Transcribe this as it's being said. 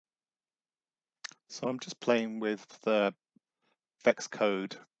So I'm just playing with the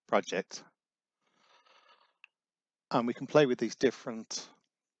VEXCode project, and we can play with these different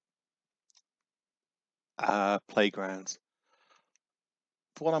playgrounds.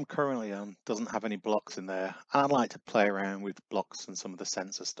 The one I'm currently on doesn't have any blocks in there, and I'd like to play around with blocks and some of the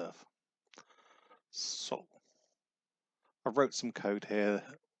sensor stuff. So I wrote some code here.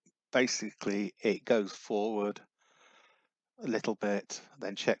 Basically, it goes forward a little bit,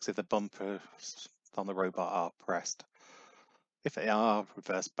 then checks if the bumpers on the robot are pressed. If they are,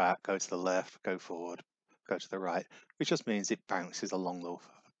 reverse back, go to the left, go forward, go to the right, which just means it bounces along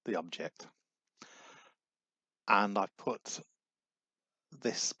the object. And I've put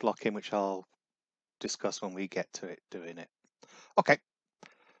this block in, which I'll discuss when we get to it doing it. Okay,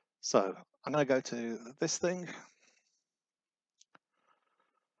 so I'm going to go to this thing.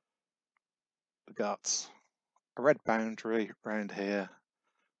 We've got a red boundary around here.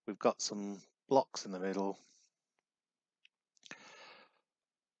 We've got some blocks in the middle.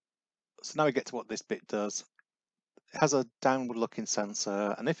 So now we get to what this bit does. It has a downward looking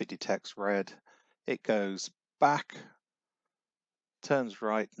sensor, and if it detects red, it goes back, turns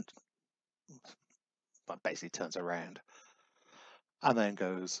right, but basically turns around, and then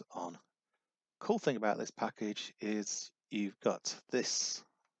goes on. Cool thing about this package is you've got this,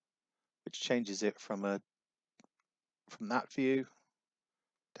 which changes it from that view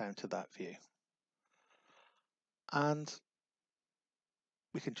down to that view, and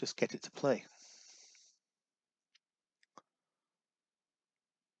we can just get it to play.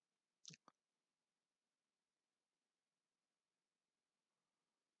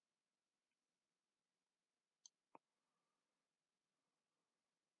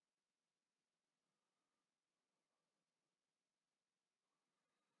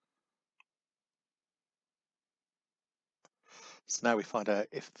 So now we find out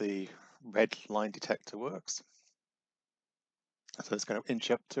if the red line detector works. So it's going to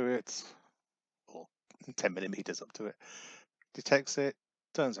inch up to it, or 10 millimeters up to it, detects it,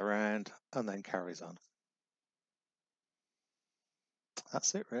 turns around, and then carries on.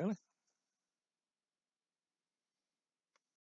 That's it, really.